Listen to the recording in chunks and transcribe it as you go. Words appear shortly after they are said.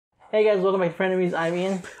Hey guys, welcome back to Frenemies. I'm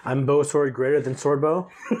Ian. I'm Bow Sword Greater Than Swordbow.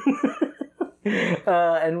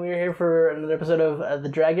 And we're here for another episode of The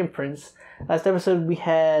Dragon Prince. Last episode we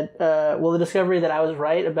had, the discovery that I was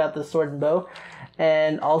right about the sword and bow,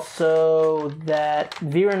 and also that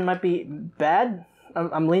Viren might be bad.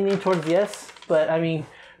 I'm leaning towards yes, but I mean,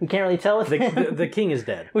 we can't really tell. The king is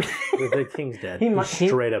dead. The king's dead. He's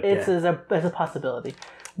straight up dead. It's a possibility.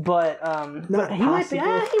 But he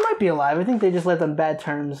might be alive. I think they just left on bad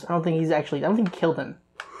terms. I don't think he killed him.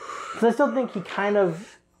 Because I still think he kind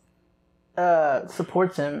of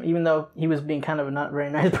supports him, even though he was being kind of a not very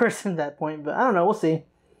nice person at that point. But I don't know. We'll see.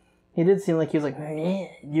 He did seem like he was like,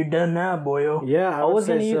 "You're done now, boyo." Yeah, I was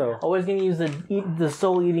say so. I was gonna use the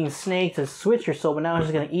soul-eating snake to switch your soul, but now I'm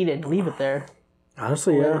just gonna eat it and leave it there.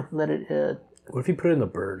 Honestly, yeah. Let it. What if you put it in the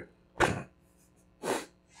bird?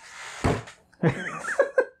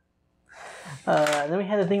 Then we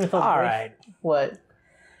had the thing with those. All right. What?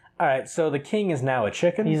 All right. So the king is now a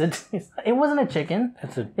chicken. It wasn't a chicken.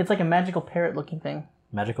 It's like a magical parrot-looking thing.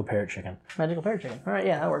 Magical parrot chicken. Magical parrot chicken. All right,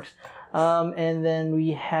 yeah, that works. And then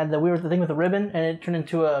we had the thing with the ribbon, and it turned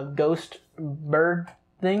into a ghost bird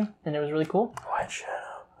thing, and it was really cool. White shadow.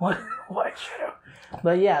 What? White shadow.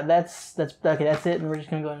 But yeah, that's okay. That's it, and we're just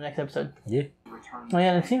gonna go to the next episode. Yeah. Well,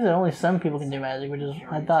 yeah, and it seems that only some people can do magic, which is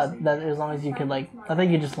I thought that as long as you could I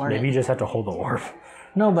think you just learn it. Maybe you just have to hold the orb.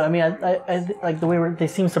 No, but I mean, I like the way they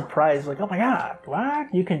seem surprised, like, oh my god,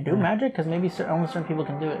 what? You can do magic? Because maybe only certain people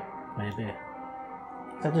can do it. Maybe.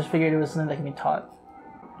 I just figured it was something that can be taught.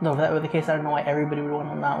 No, if that were the case, I don't know why everybody would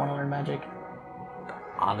not want to learn magic.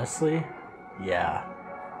 Honestly, yeah.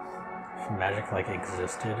 If magic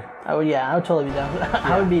existed. I would totally be down.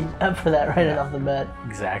 I would be up for that right off the bat.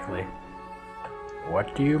 Exactly.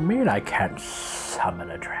 What do you mean I can't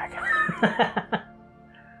summon a dragon?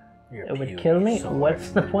 It would kill me? Sword.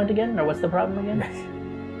 What's the point again? Or what's the problem again?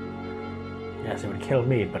 Yes, it would kill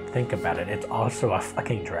me, but think about it. It's also a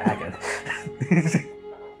fucking dragon.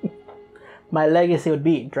 My legacy would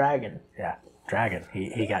be dragon. Yeah, dragon.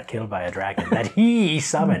 He got killed by a dragon that he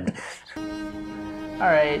summoned.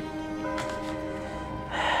 Alright.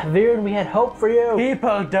 Viren, we had hope for you.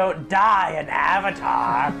 People don't die in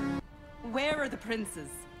Avatar. Where are the princes?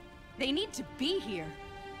 They need to be here.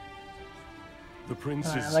 The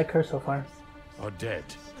princes I like her so far. are dead.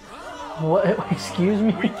 What? Excuse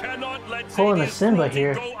me? We cannot let pulling a Simba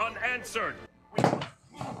here. Go unanswered.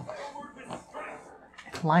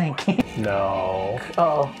 Lion King. No.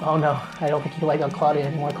 Oh no. I don't think you like Claudia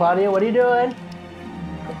anymore. Claudia, what are you doing?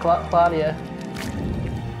 Claudia.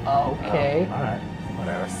 Okay. Alright.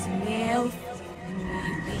 Whatever.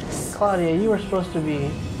 Claudia, you were supposed to be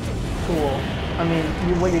cool. I mean,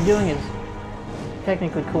 what you're doing is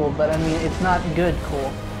technically cool, but I mean, it's not good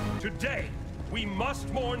cool. Today, we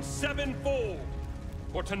must mourn sevenfold.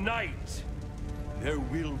 For tonight, there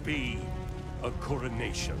will be a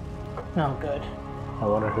coronation. Oh, good. I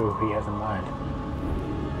wonder who he has in mind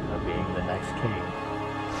of being the next king.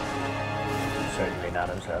 Certainly not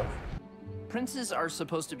himself. Princes are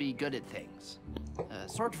supposed to be good at things.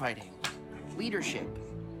 Sword fighting, leadership,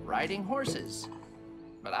 riding horses.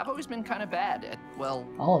 But I've always been kind of bad at, well...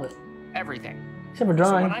 all of it. Everything. Except for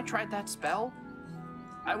drawing. So when I tried that spell,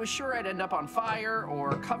 I was sure I'd end up on fire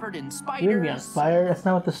or covered in spiders. You're gonna be on fire? That's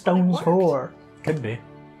not what the stone's for. Could be.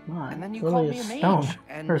 Come on. And then you literally called me a stone. mage,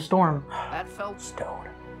 and or a storm. That felt... Stone.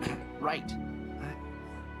 right.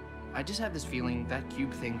 I just have this feeling that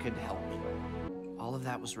cube thing could help. All of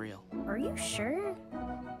that was real. Are you sure?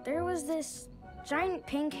 There was this giant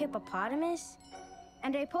pink hippopotamus,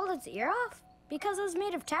 and I pulled its ear off because it was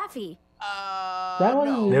made of taffy. That one,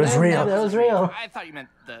 no. It was real. That was real. I thought you meant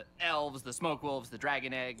the elves, the smoke wolves, the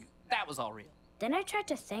dragon egg. That was all real. Then I tried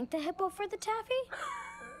to thank the hippo for the taffy,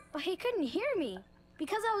 but he couldn't hear me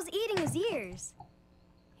because I was eating his ears.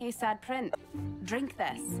 Hey, sad prince, drink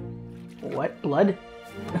this. What? Blood?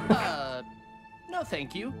 No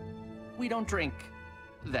thank you. We don't drink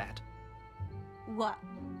that. What?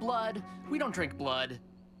 Blood. We don't drink blood.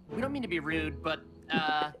 We don't mean to be rude, but,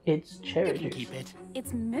 It's cherry you can juice. keep it.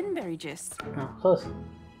 It's moonberry juice. Oh, close.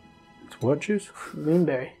 It's what juice?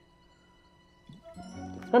 Moonberry.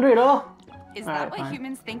 Don't drink it all. Is All that right, what fine.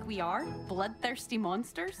 humans think we are? Bloodthirsty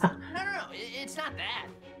monsters? No, it's not that.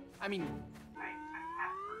 I mean... I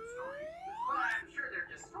have heard stories, but I'm sure they're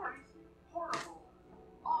just stories. Horrible,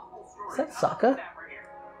 awful stories. Is that Sokka? That we're here.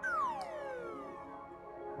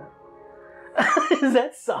 Is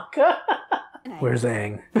that Sokka? Where's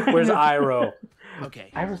Aang? Where's Iroh?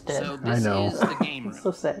 Okay. I was dead. So this I know. is the game room. I'm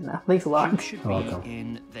so sad now. Thanks a lot. You should be Welcome.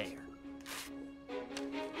 in there.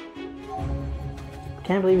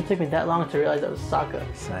 Can't believe it took me that long to realize that was Sokka.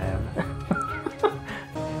 Sam.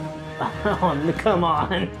 Oh, come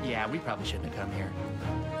on. Yeah, we probably shouldn't have come here.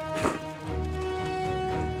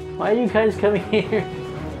 Why are you guys coming here?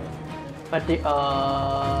 But the,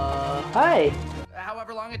 hi.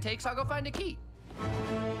 However long it takes, I'll go find a key.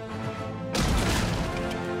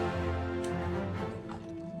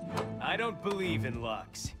 I don't believe in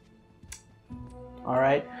locks.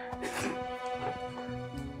 Alright.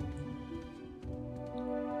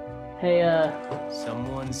 Hey,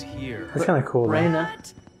 Someone's here. That's kind of cool. though. Reina.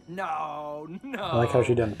 No, no. I like how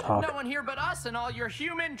she doesn't talk. No one here but us and all your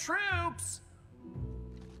human troops.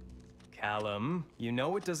 Callum, you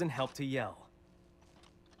know it doesn't help to yell.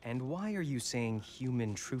 And why are you saying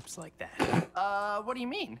human troops like that? What do you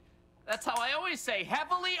mean? That's how I always say,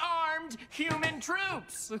 heavily armed human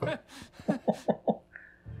troops.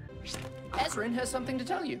 Ezrin has something to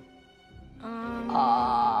tell you.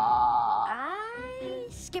 I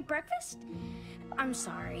skipped breakfast? I'm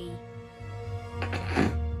sorry.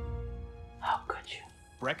 How could you?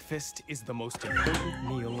 Breakfast is the most important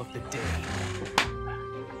meal of the day.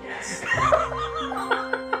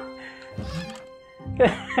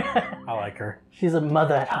 I like her. She's a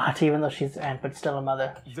mother at heart, even though she's an aunt, but still a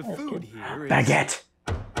mother. The food here is... Baguette!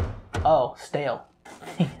 Oh, stale.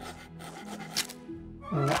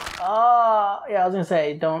 No. Oh, yeah, I was gonna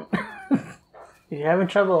say, don't. If you're having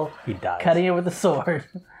trouble He dies. cutting it with a sword,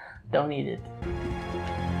 don't eat it.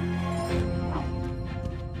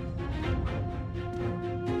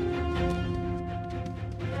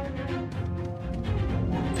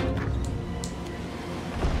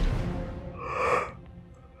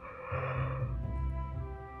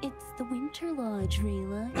 It's the Winter Lodge,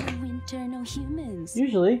 Rayla. In winter, no humans.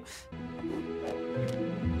 Usually.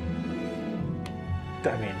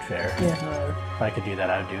 I mean, fair. Yeah, whatever. If I could do that,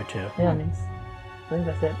 I would do it too. Yeah, I mean, I think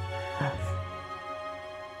that's it.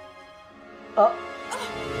 Oh.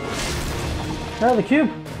 No, the cube.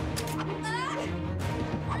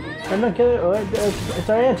 I'm not kidding. Oh, it's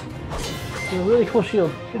our aunt. It's a really cool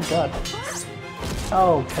shield. Good God.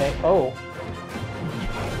 Oh, okay. Oh.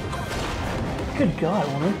 Good God,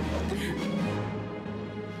 woman.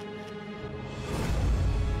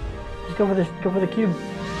 Just go for the cube.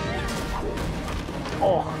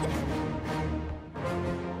 Oh.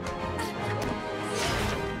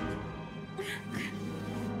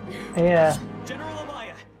 Yeah. General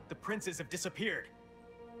Amaya, the princes have disappeared.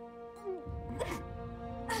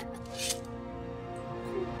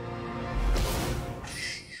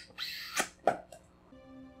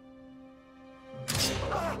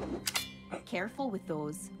 Careful with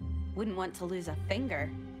those. Wouldn't want to lose a finger.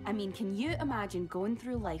 I mean, can you imagine going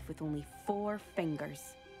through life with only 4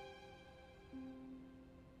 fingers?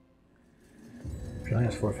 She only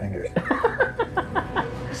has 4 fingers.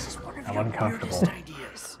 This is one of I'm your uncomfortable. weirdest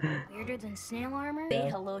ideas. Weirder than snail armor? Say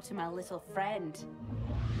hello to my little friend.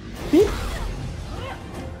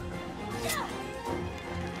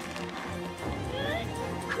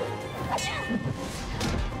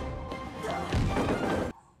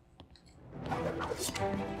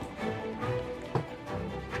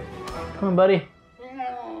 Come on, buddy.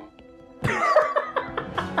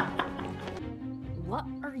 What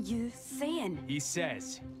are you saying? He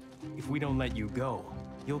says, if we don't let you go,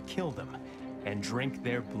 you'll kill them and drink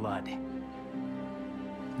their blood.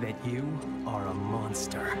 That you are a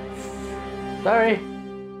monster. Sorry.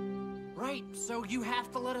 Right, so you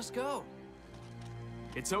have to let us go.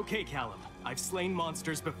 It's okay, Callum. I've slain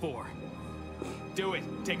monsters before. Do it.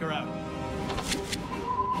 Take her out.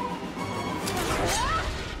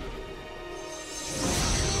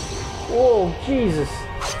 Oh, Jesus.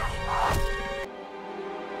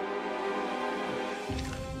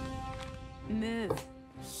 Move,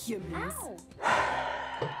 humans. Ow!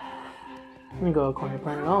 Let me go a corner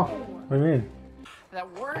planet all. What do you mean?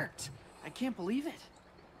 That worked. I can't believe it.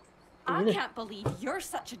 I can't believe you're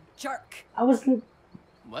such a jerk. I wasn't.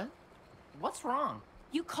 What? What's wrong?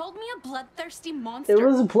 You called me a bloodthirsty monster. It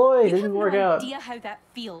was a ploy. It You didn't have work no out. idea how that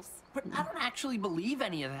feels. But I don't actually believe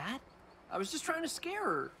any of that. I was just trying to scare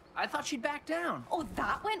her. I thought she'd back down. Oh,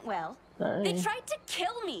 that went well. Sorry. They tried to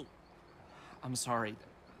kill me. I'm sorry.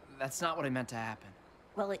 That's not what I meant to happen.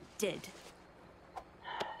 Well, it did.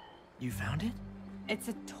 You found it? It's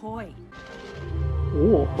a toy.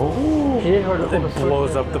 Ooh. Oh. She didn't hold It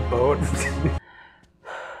blows up the boat.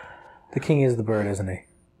 The king is the bird, isn't he?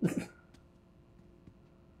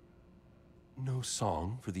 No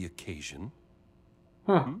song for the occasion.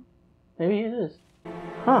 Huh. Maybe it is.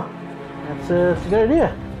 Huh. That's a good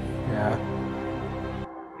idea. Yeah.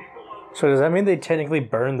 So does that mean they technically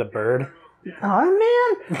burned the bird? Oh,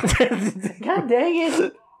 man. God dang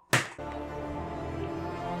it.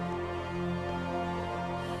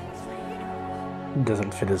 It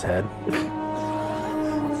doesn't fit his head.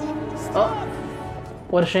 Oh,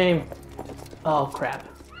 what a shame. Oh, crap.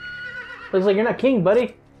 Looks like you're not king,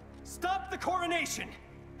 buddy. Stop the coronation!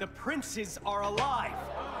 The princes are alive!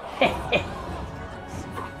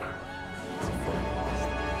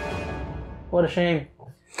 What a shame.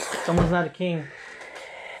 Someone's not a king.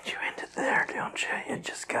 You end it there, don't you? You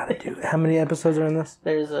just gotta do it. How many episodes are in this?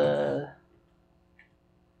 There's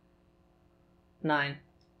 9.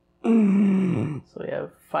 So we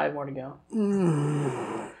have 5 more to go.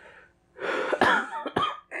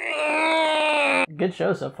 Good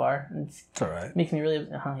show so far. It's alright. Makes me really,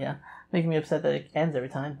 making me upset that it ends every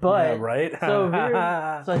time. But yeah, right. so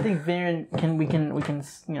I think Viren we can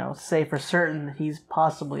say for certain that he's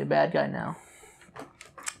possibly a bad guy now.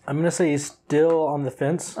 I'm gonna say he's still on the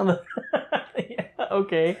fence. Yeah,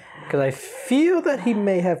 okay. Because I feel that he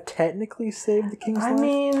may have technically saved the king's life. I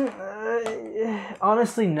mean,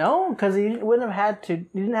 honestly, no, because he wouldn't have had to.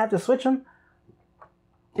 He didn't have to switch him.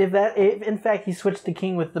 If in fact he switched the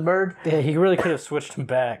king with the bird, yeah, he really could have switched him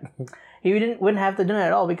back. He wouldn't have to do it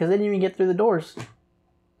at all because they didn't even get through the doors.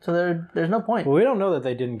 So there's no point. Well, we don't know that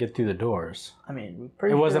they didn't get through the doors. I mean,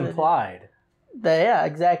 it was implied. Yeah,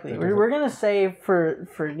 exactly. We're gonna say for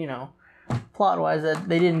plot wise that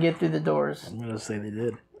they didn't get through the doors. I'm gonna say they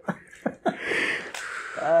did.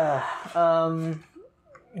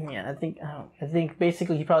 Yeah, I think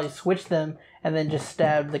basically he probably switched them and then just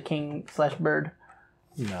stabbed the king/bird.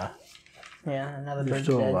 Nah. Yeah, another They're bird's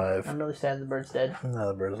still dead. alive. I'm really sad the bird's dead.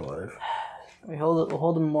 Another bird's alive. We'll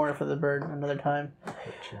hold a memorial for the bird another time.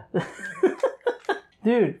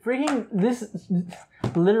 Dude, freaking this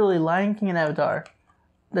literally Lion King and Avatar.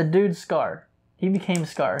 The dude's Scar. He became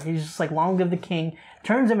Scar. He's just like long live the king,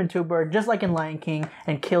 turns him into a bird, just like in Lion King,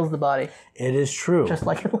 and kills the body. It is true. Just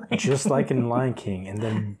like in Lion King. Just like in Lion King, and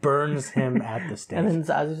then burns him at the stake. And then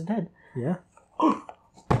Zazu's dead. Yeah.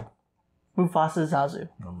 Mufasa Zazu.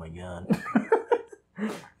 Oh my god.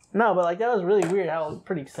 No, but like that was really weird how it was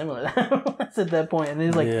pretty similar that was at that point. And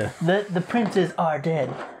he's like, the princes are dead.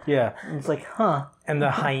 Yeah. And it's like, huh. And the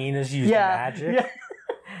hyenas use magic.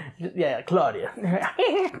 Yeah, Claudia.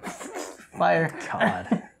 Fire.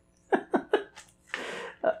 God.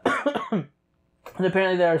 And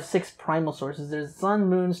apparently there are 6 primal sources. There's sun,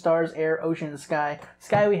 moon, stars, air, ocean, and sky.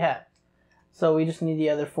 Sky we have. So we just need the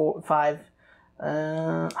other 5. I don't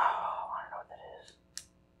know what that is.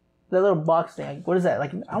 That little box thing. What is that?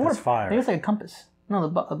 Like I want fire. Maybe it's like a compass. No,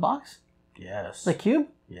 the box. Yes. The cube.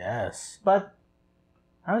 Yes. But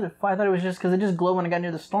how is it fire? I thought it was just because it just glowed when I got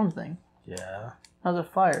near the storm thing. Yeah. How's it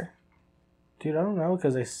fire? Dude, I don't know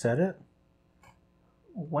because they said it.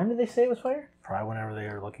 When did they say it was fire? Probably whenever they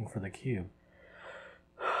were looking for the cube.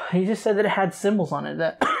 He just said that it had symbols on it,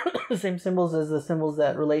 that the same symbols as the symbols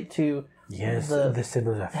that relate to. Yes, the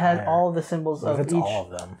symbols of fire. It had all the symbols what of if it's each.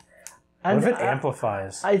 all of them? What if it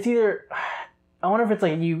amplifies? It's either. I wonder if it's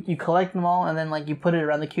like you collect them all and then like you put it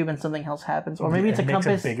around the cube and something else happens, or maybe it's a compass.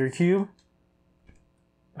 Makes a bigger cube.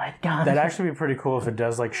 My God, that'd actually be pretty cool if it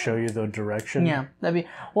does like show you the direction. Yeah, that'd be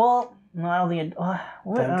well. No, I don't think it.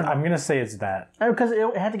 I'm gonna say it's that because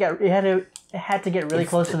it had to get really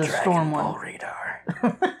close to the storm one. Radar.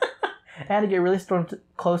 It had to get really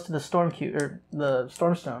close to the storm cube or the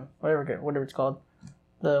storm stone, whatever it's called,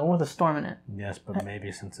 the one with the storm in it. Yes, but maybe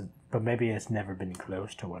it's never been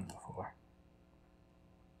close to one before.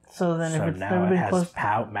 So then, if it's now never it been has close,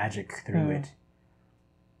 magic through it.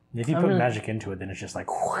 If you put magic into it, then it's just like.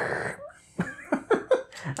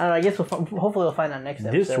 I don't know. I guess hopefully we'll find out next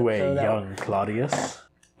episode. This way, young Claudius.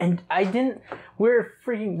 And this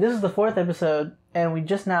is the 4th episode, and we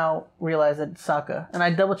just now realized that it's Sokka. And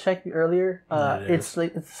I double checked earlier. It's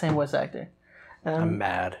the same voice actor. I'm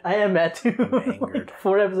mad. I am mad too. I'm angered.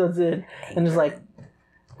 4 episodes in, and it's like,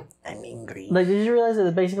 I'm angry. Like, did you realize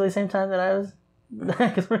at basically the same time that I was?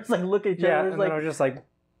 Because we're just like looking at each other. And then I was just like.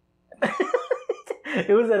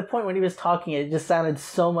 It was at a point when he was talking, it just sounded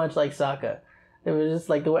so much like Sokka. It was just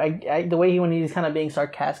like the way when he was kind of being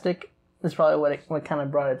sarcastic. That's probably what kind of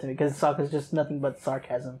brought it to me, because Sokka's just nothing but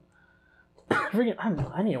sarcasm.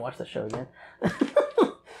 I need to watch that show again.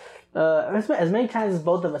 As many times as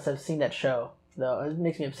both of us have seen that show, though, it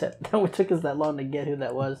makes me upset that it took us that long to get who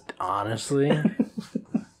that was. Honestly,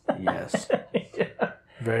 yes. Yeah.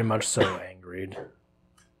 Very much so angry.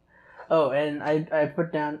 Oh, and I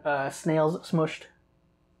put down snails smushed.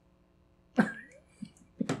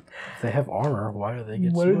 They have armor. Why do they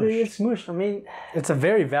get smushed? Why do they get smushed? I mean... It's a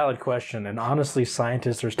very valid question, and honestly,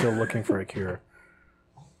 scientists are still looking for a cure.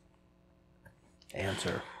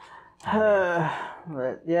 Answer.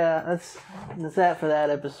 But yeah, that's that for that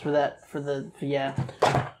episode. Yeah.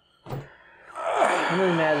 I'm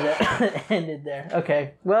really mad that it ended there.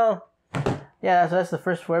 Okay, well, yeah, so that's the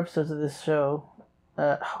first 4 episodes of this show.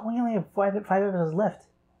 We only have 5 episodes left.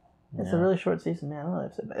 It's a really short season, man. I'm really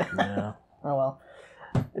upset by that. Yeah. Oh, well.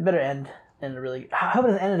 It better end in a really... How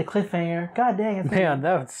about it end in a cliffhanger? God dang. Man,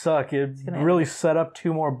 that would suck. It really set up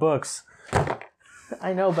 2 more books.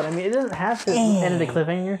 I know, but I mean, it doesn't have to end in a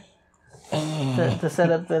cliffhanger to set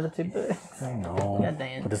up the other 2 books. I know. God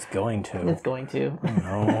dang it. But it's going to. It's going to.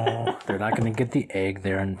 No. They're not going to get the egg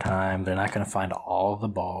there in time. They're not going to find all of the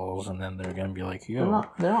balls, and then they're going to be like, yo.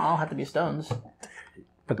 They don't all have to be stones.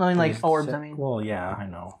 But I mean, like orbs, I mean. Well, yeah, I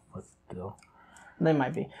know. But still. They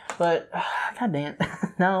might be. But, god damn it.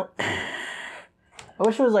 Now, I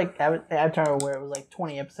wish it was like Avatar where it was like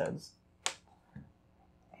 20 episodes.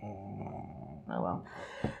 Oh well.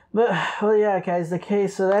 But, well, yeah, guys, okay,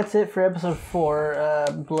 so that's it for episode 4,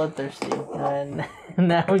 Bloodthirsty. And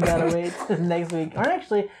now we gotta wait till next week. Or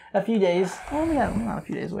actually, a few days. Well, we got not a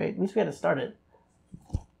few days to wait. At least we gotta start it.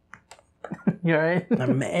 You alright?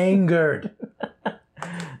 I'm angered.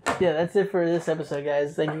 Yeah, that's it for this episode,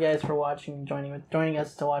 guys. Thank you guys for watching, joining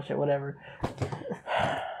us to watch it, whatever.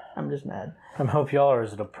 I'm just mad. I hope y'all are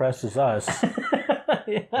as depressed as us.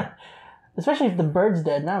 Yeah. Especially if the bird's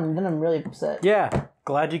dead. Then I'm really upset. Yeah.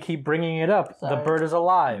 Glad you keep bringing it up. Sorry. The bird is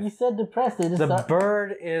alive. You said depressed. The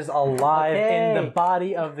bird is alive in the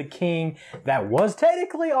body of the king that was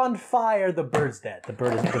technically on fire. The bird's dead. The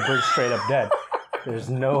bird's straight up dead. There's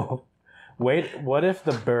no... Wait, what if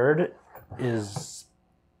the bird is...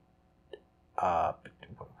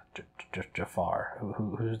 Jafar.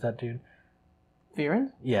 Who's that dude?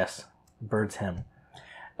 Viren? Yes. Bird's him.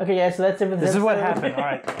 Okay, guys, so that's it for this episode. Is what happened. All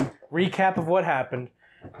right. Recap of what happened.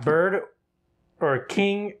 Bird, or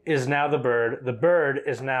king, is now the bird. The bird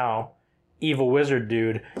is now evil wizard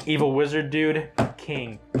dude. Evil wizard dude,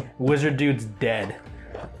 king. Wizard dude's dead.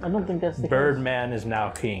 I don't think that's the Birdman is now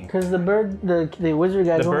king. Because the bird, the wizard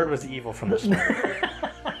guy... The bird was evil from the start.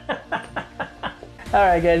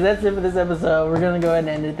 Alright guys, that's it for this episode. We're going to go ahead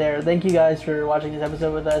and end it there. Thank you guys for watching this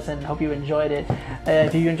episode with us and hope you enjoyed it.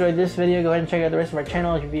 If you enjoyed this video, go ahead and check out the rest of our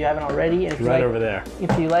channel if you haven't already. And if you right over there.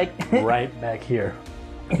 If you like... right back here.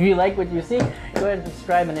 If you like what you see, go ahead and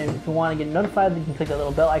subscribe, and if you want to get notified, you can click that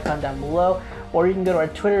little bell icon down below, or you can go to our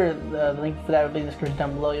Twitter. The link for that will be in the description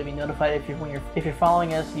down below. You'll be notified if you're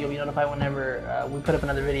following us. You'll be notified whenever we put up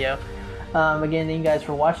another video. Again, thank you guys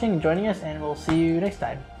for watching and joining us, and we'll see you next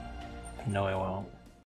time. No, I won't.